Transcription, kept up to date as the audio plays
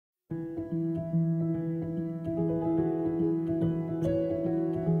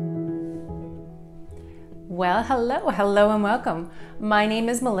Well, hello and welcome. My name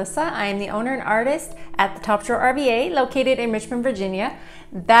is Melissa. I am the owner and artist at the Top Drawer RVA located in Richmond, Virginia.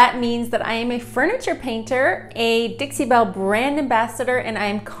 That means that I am a furniture painter, a Dixie Belle Brand Ambassador, and I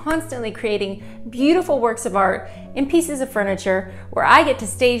am constantly creating beautiful works of art in pieces of furniture where I get to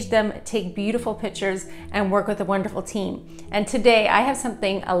stage them, take beautiful pictures, and work with a wonderful team. And today I have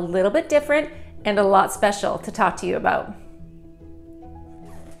something a little bit different and a lot special to talk to you about.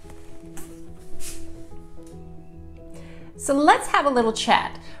 So let's have a little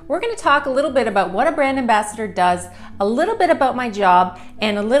chat. We're going to talk a little bit about what a brand ambassador does, a little bit about my job,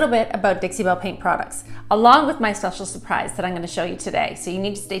 and a little bit about Dixie Belle paint products, along with my special surprise that I'm going to show you today. So you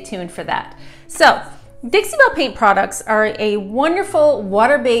need to stay tuned for that. So Dixie Belle paint products are a wonderful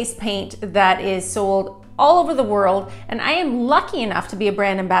water-based paint that is sold all over the world, and I am lucky enough to be a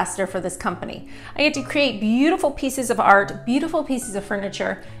brand ambassador for this company. I get to create beautiful pieces of art, beautiful pieces of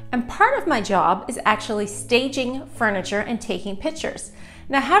furniture, and part of my job is actually staging furniture and taking pictures.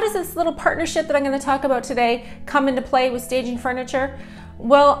 Now, how does this little partnership that I'm going to talk about today come into play with staging furniture?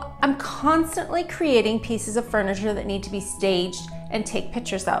 Well, I'm constantly creating pieces of furniture that need to be staged and take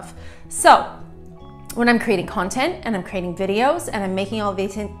pictures of. So when I'm creating content and I'm creating videos and I'm making all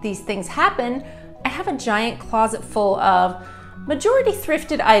these things happen, I have a giant closet full of majority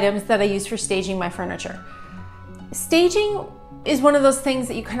thrifted items that I use for staging my furniture. Staging is one of those things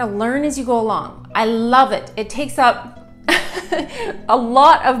that you kind of learn as you go along. I love it. It takes up a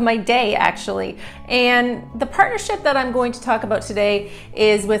lot of my day, actually. And the partnership that I'm going to talk about today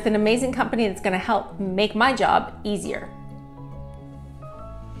is with an amazing company that's going to help make my job easier.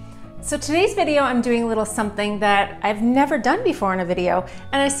 So today's video, I'm doing a little something that I've never done before in a video,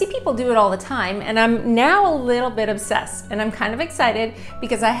 and I see people do it all the time, and I'm now a little bit obsessed, and I'm kind of excited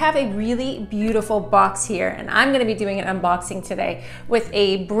because I have a really beautiful box here, and I'm gonna be doing an unboxing today with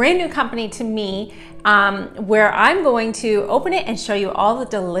a brand new company to me, where I'm going to open it and show you all the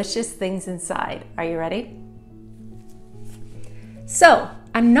delicious things inside. Are you ready? So,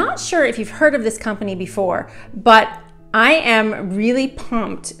 I'm not sure if you've heard of this company before, but I am really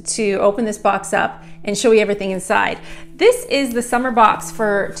pumped to open this box up and show you everything inside. This is the summer box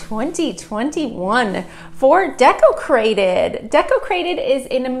for 2021 for Decocrated. Decocrated is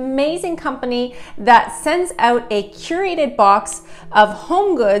an amazing company that sends out a curated box of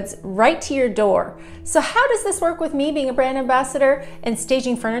home goods right to your door. So how does this work with me being a brand ambassador and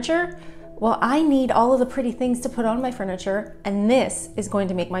staging furniture? Well, I need all of the pretty things to put on my furniture, and this is going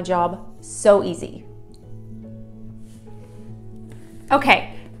to make my job so easy.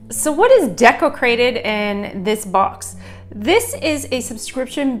 Okay, so what is Decocrated in this box? This is a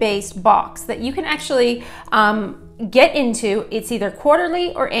subscription-based box that you can actually get into. It's either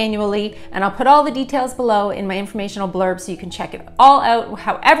quarterly or annually, and I'll put all the details below in my informational blurb so you can check it all out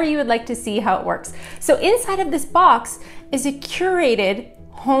however you would like to see how it works. So inside of this box is a curated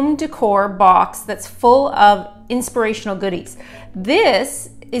home decor box that's full of inspirational goodies.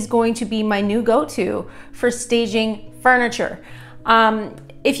 This is going to be my new go-to for staging furniture.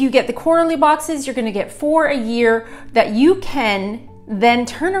 If you get the quarterly boxes, you're going to get 4 a year that you can then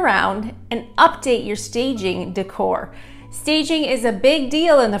turn around and update your staging decor. Staging is a big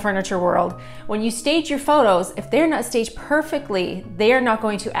deal in the furniture world. When you stage your photos, if they're not staged perfectly, they are not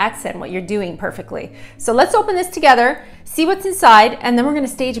going to accent what you're doing perfectly. So let's open this together, see what's inside, and then we're going to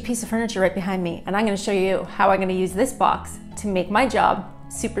stage a piece of furniture right behind me. And I'm going to show you how I'm going to use this box to make my job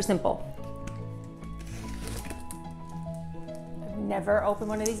super simple. Never opened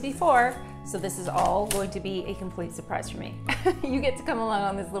one of these before, so this is all going to be a complete surprise for me. You get to come along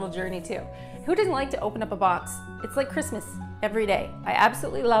on this little journey too. Who doesn't like to open up a box? It's like Christmas every day. I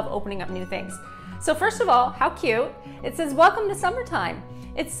absolutely love opening up new things. So first of all, how cute. It says, welcome to summertime.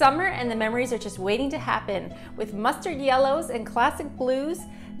 It's summer and the memories are just waiting to happen. With mustard yellows and classic blues,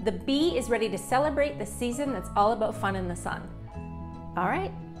 the bee is ready to celebrate the season that's all about fun in the sun. All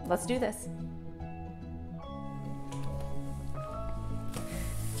right, let's do this.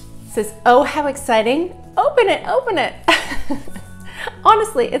 It says, oh, how exciting. Open it, open it.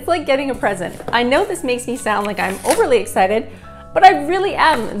 Honestly, it's like getting a present. I know this makes me sound like I'm overly excited, but I really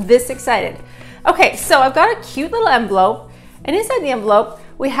am this excited. Okay, so I've got a cute little envelope, and inside the envelope,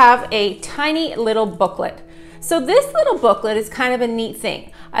 we have a tiny little booklet. So this little booklet is kind of a neat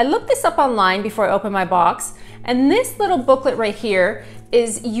thing. I looked this up online before I opened my box, and this little booklet right here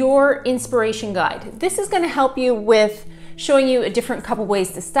is your inspiration guide. This is gonna help you with showing you a different couple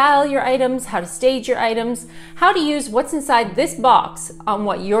ways to style your items, how to stage your items, how to use what's inside this box on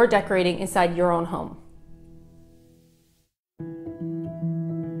what you're decorating inside your own home.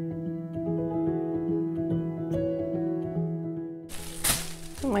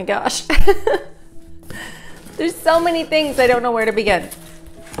 Oh my gosh. There's so many things, I don't know where to begin.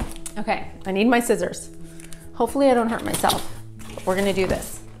 Okay, I need my scissors. Hopefully I don't hurt myself, but we're gonna do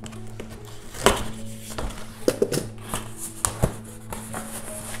this.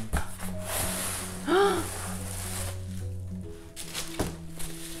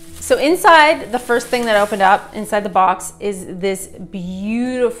 So inside, the first thing that opened up inside the box is this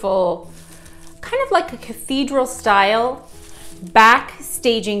beautiful, kind of like a cathedral style back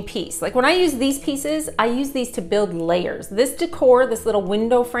staging piece. Like when I use these pieces, I use these to build layers. This decor, this little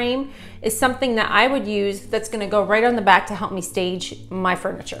window frame, is something that I would use that's gonna go right on the back to help me stage my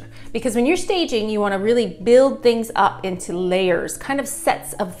furniture. Because when you're staging, you wanna really build things up into layers, kind of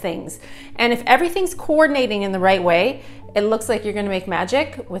sets of things. And if everything's coordinating in the right way, it looks like you're gonna make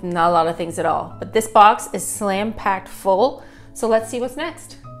magic with not a lot of things at all. But this box is slam packed full. So let's see what's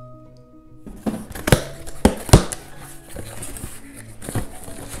next.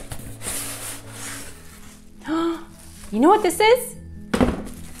 You know what this is?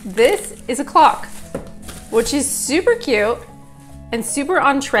 This is a clock, which is super cute and super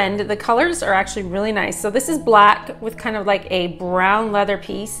on trend. The colors are actually really nice. So this is black with kind of like a brown leather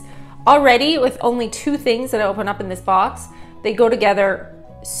piece. Already with only 2 things that I open up in this box, they go together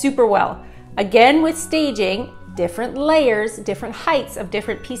super well. Again, with staging, different layers, different heights of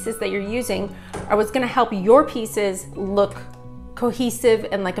different pieces that you're using are what's gonna help your pieces look cohesive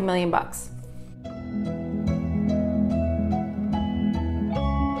and like $1,000,000.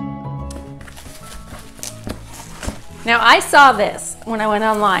 Now I saw this when I went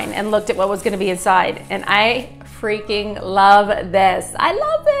online and looked at what was gonna be inside, and I freaking love this. I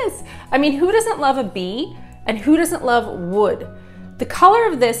love this. I mean, who doesn't love a bee and who doesn't love wood? The color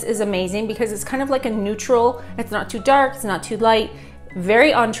of this is amazing because it's kind of like a neutral. It's not too dark, it's not too light,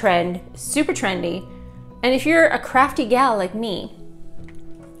 very on trend, super trendy. And if you're a crafty gal like me,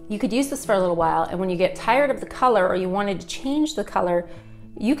 you could use this for a little while, and when you get tired of the color or you wanted to change the color,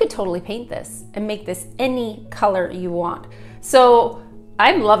 you could totally paint this and make this any color you want. So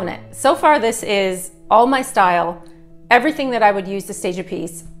I'm loving it. So far, this is all my style, everything that I would use to stage a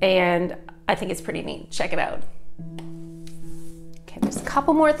piece, and I think it's pretty neat. Check it out. Okay, there's a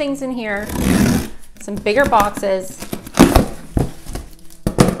couple more things in here, some bigger boxes.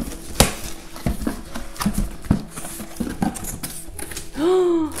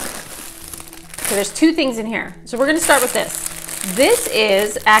 Okay, there's 2 things in here. So we're gonna start with this. This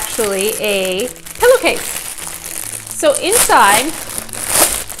is actually a pillowcase. So inside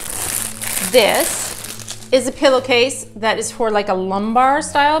this is a pillowcase that is for like a lumbar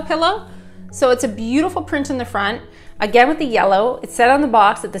style pillow. So it's a beautiful print in the front. Again with the yellow, it said on the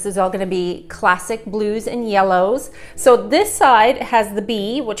box that this is all gonna be classic blues and yellows. So this side has the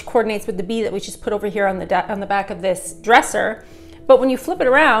bee, which coordinates with the bee that we just put over here on the back of this dresser. But when you flip it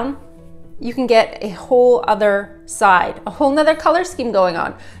around, you can get a whole other side, a whole nother color scheme going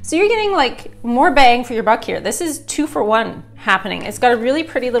on. So you're getting like more bang for your buck here. This is 2 for 1 happening. It's got a really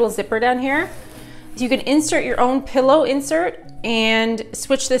pretty little zipper down here. So you can insert your own pillow insert and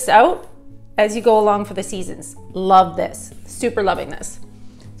switch this out as you go along for the seasons. Love this, super loving this.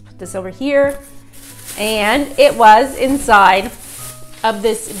 Let's put this over here. And it was inside of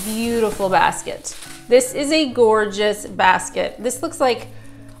this beautiful basket. This is a gorgeous basket. This looks like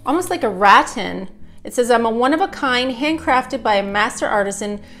almost like a rattan. It says, I'm a one-of-a-kind, handcrafted by a master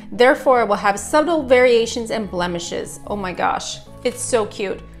artisan, therefore I will have subtle variations and blemishes. Oh my gosh, it's so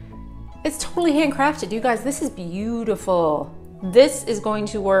cute. It's totally handcrafted. You guys, this is beautiful. This is going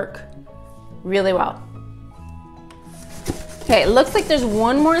to work really well. Okay, it looks like there's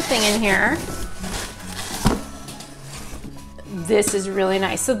one more thing in here. This is really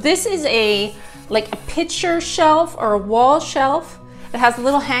nice. So this is like a picture shelf or a wall shelf. It has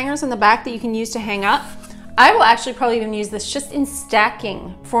little hangers on the back that you can use to hang up. I will actually probably even use this just in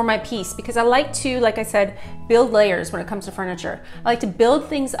stacking for my piece because I like to, like I said, build layers when it comes to furniture. I like to build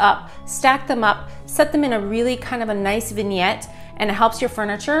things up, stack them up, set them in a really kind of a nice vignette, and it helps your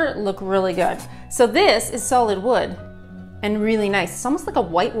furniture look really good. So this is solid wood and really nice. It's almost like a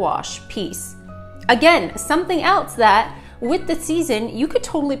whitewash piece. Again, something else that with the season, you could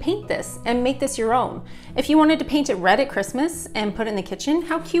totally paint this and make this your own. If you wanted to paint it red at Christmas and put it in the kitchen,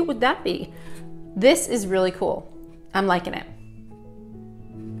 how cute would that be? This is really cool. I'm liking it.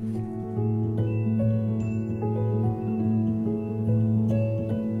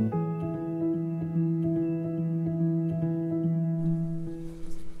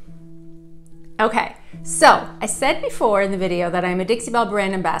 Okay, so I said before in the video that I'm a Dixie Belle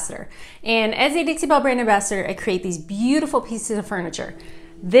Brand Ambassador. And as a Dixie Belle Brand Ambassador, I create these beautiful pieces of furniture.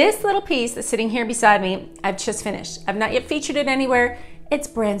 This little piece that's sitting here beside me, I've just finished. I've not yet featured it anywhere. It's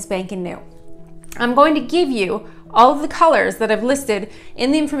brand spanking new. I'm going to give you all of the colors that I've listed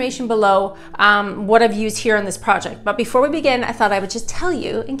in the information below, what I've used here on this project. But before we begin, I thought I would just tell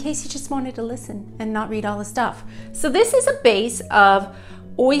you in case you just wanted to listen and not read all the stuff. So this is a base of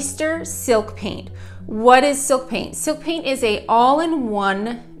Oyster silk paint. What is silk paint? Silk paint is a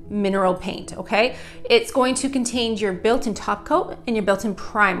all-in-one mineral paint, okay? It's going to contain your built-in top coat and your built-in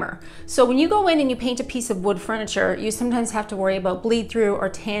primer. So when you go in and you paint a piece of wood furniture, you sometimes have to worry about bleed through or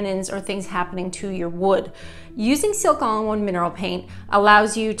tannins or things happening to your wood. Using silk all-in-one mineral paint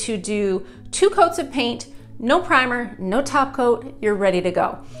allows you to do 2 coats of paint, no primer, no top coat, you're ready to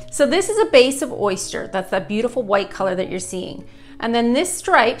go. So this is a base of Oyster. That's that beautiful white color that you're seeing. And then this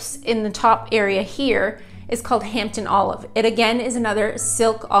stripes in the top area here is called Hampton Olive. It again is another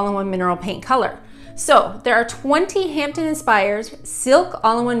silk all-in-one mineral paint color. So there are 20 Hampton inspired silk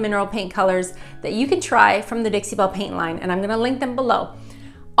all-in-one mineral paint colors that you can try from the Dixie Belle paint line, and I'm gonna link them below.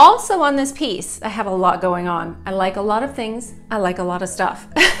 Also on this piece, I have a lot going on. I like a lot of things. I like a lot of stuff.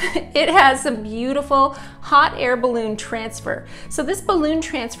 It has some beautiful hot air balloon transfer. So this balloon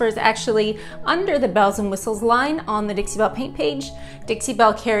transfer is actually under the bells and whistles line on the Dixie Belle paint page. Dixie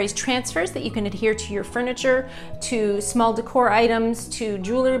Belle carries transfers that you can adhere to your furniture, to small decor items, to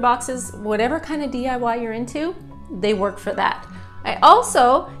jewelry boxes, whatever kind of DIY you're into, they work for that. I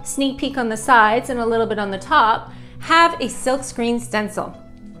also, sneak peek on the sides and a little bit on the top, have a silkscreen stencil.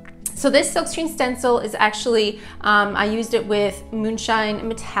 So this silkscreen stencil is actually, I used it with Moonshine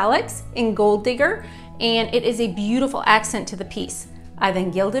Metallics in Gold Digger, and it is a beautiful accent to the piece. I then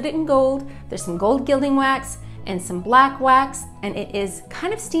gilded it in gold. There's some gold gilding wax and some black wax, and it is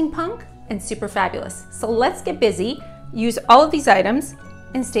kind of steampunk and super fabulous. So let's get busy, use all of these items,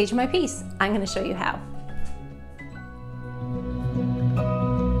 and stage my piece. I'm gonna show you how.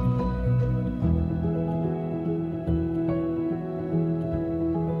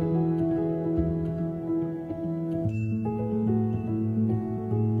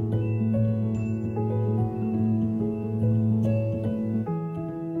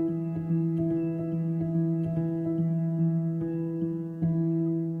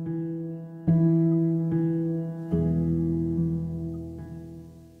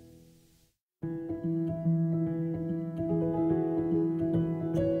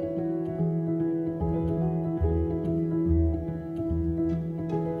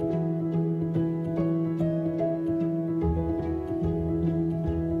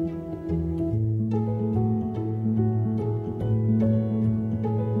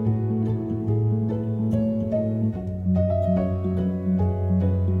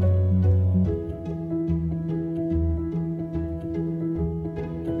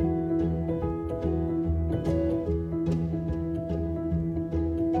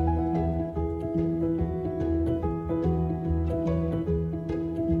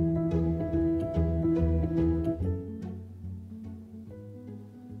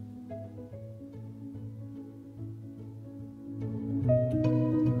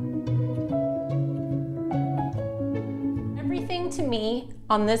 Everything to me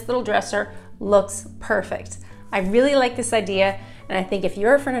on this little dresser looks perfect. I really like this idea, and I think if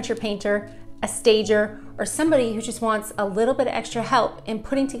you're a furniture painter, a stager, or somebody who just wants a little bit of extra help in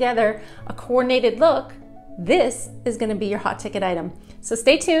putting together a coordinated look, this is gonna be your hot ticket item. So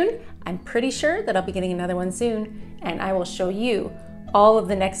stay tuned. I'm pretty sure that I'll be getting another one soon, and I will show you all of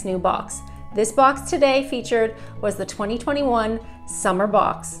the next new box. This box today featured was the 2021 summer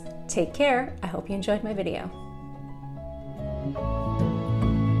box. Take care. I hope you enjoyed my video.